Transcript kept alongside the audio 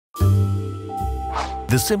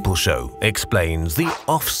The Simple Show explains the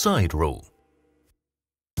offside rule.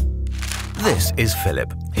 This is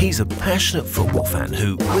Philip. He's a passionate football fan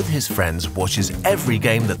who, with his friends, watches every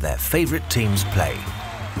game that their favourite teams play.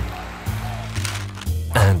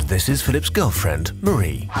 And this is Philip's girlfriend,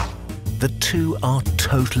 Marie. The two are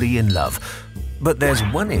totally in love, but there's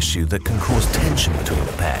one issue that can cause tension between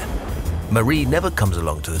the pair. Marie never comes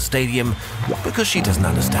along to the stadium because she doesn't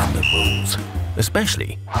understand the rules,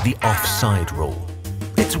 especially the offside rule.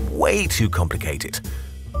 It's way too complicated.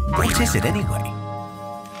 What is it anyway?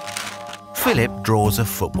 Philip draws a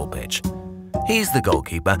football pitch. He's the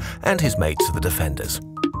goalkeeper and his mates are the defenders.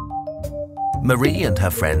 Marie and her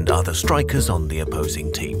friend are the strikers on the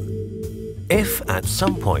opposing team. If at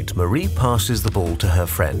some point Marie passes the ball to her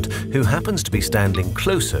friend, who happens to be standing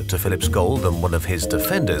closer to Philip's goal than one of his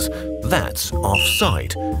defenders, that's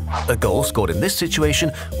offside. A goal scored in this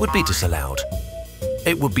situation would be disallowed.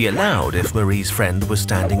 It would be allowed if Marie's friend was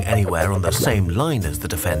standing anywhere on the same line as the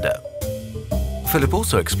defender. Philip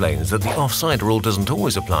also explains that the offside rule doesn't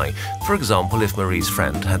always apply. For example, if Marie's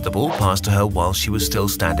friend had the ball passed to her while she was still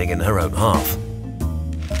standing in her own half.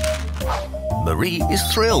 Marie is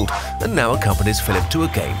thrilled and now accompanies Philip to a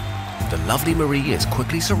game. The lovely Marie is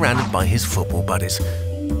quickly surrounded by his football buddies.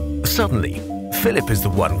 Suddenly, Philip is the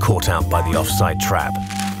one caught out by the offside trap.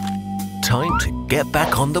 Time to get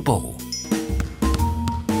back on the ball.